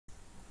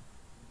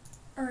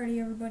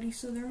Alrighty, everybody,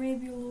 so there may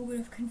be a little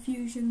bit of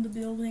confusion in the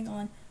building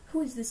on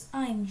who is this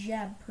I'm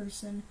Jab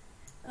person.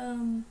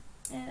 And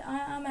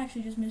I'm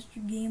actually just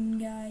Mr.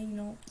 GaminGuy, you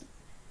know.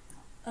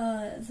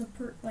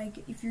 Like,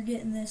 if you're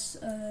getting this,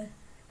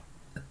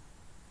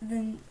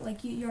 then,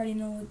 like, you already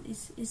know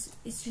it's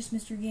just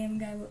Mr.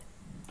 GaminGuy,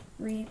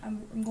 but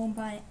I'm going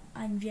by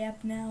I'm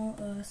Jab now,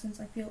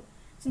 since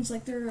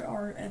like there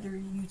are other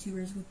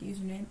YouTubers with the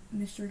username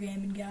Mr.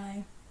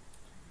 GaminGuy.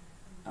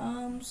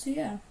 So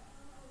yeah.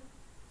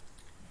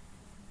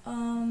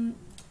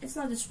 It's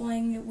not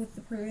displaying it with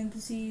the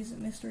parentheses,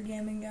 Mr.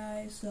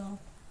 GaminGuy, so,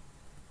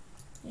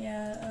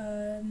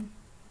 yeah,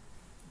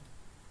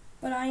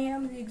 but I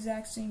am the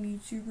exact same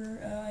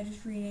YouTuber. I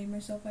just renamed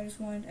myself. I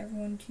just wanted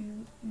everyone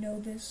to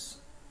know this.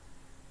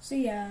 So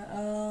yeah,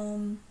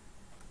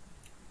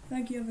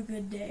 thank you, have a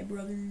good day,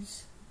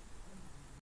 brothers.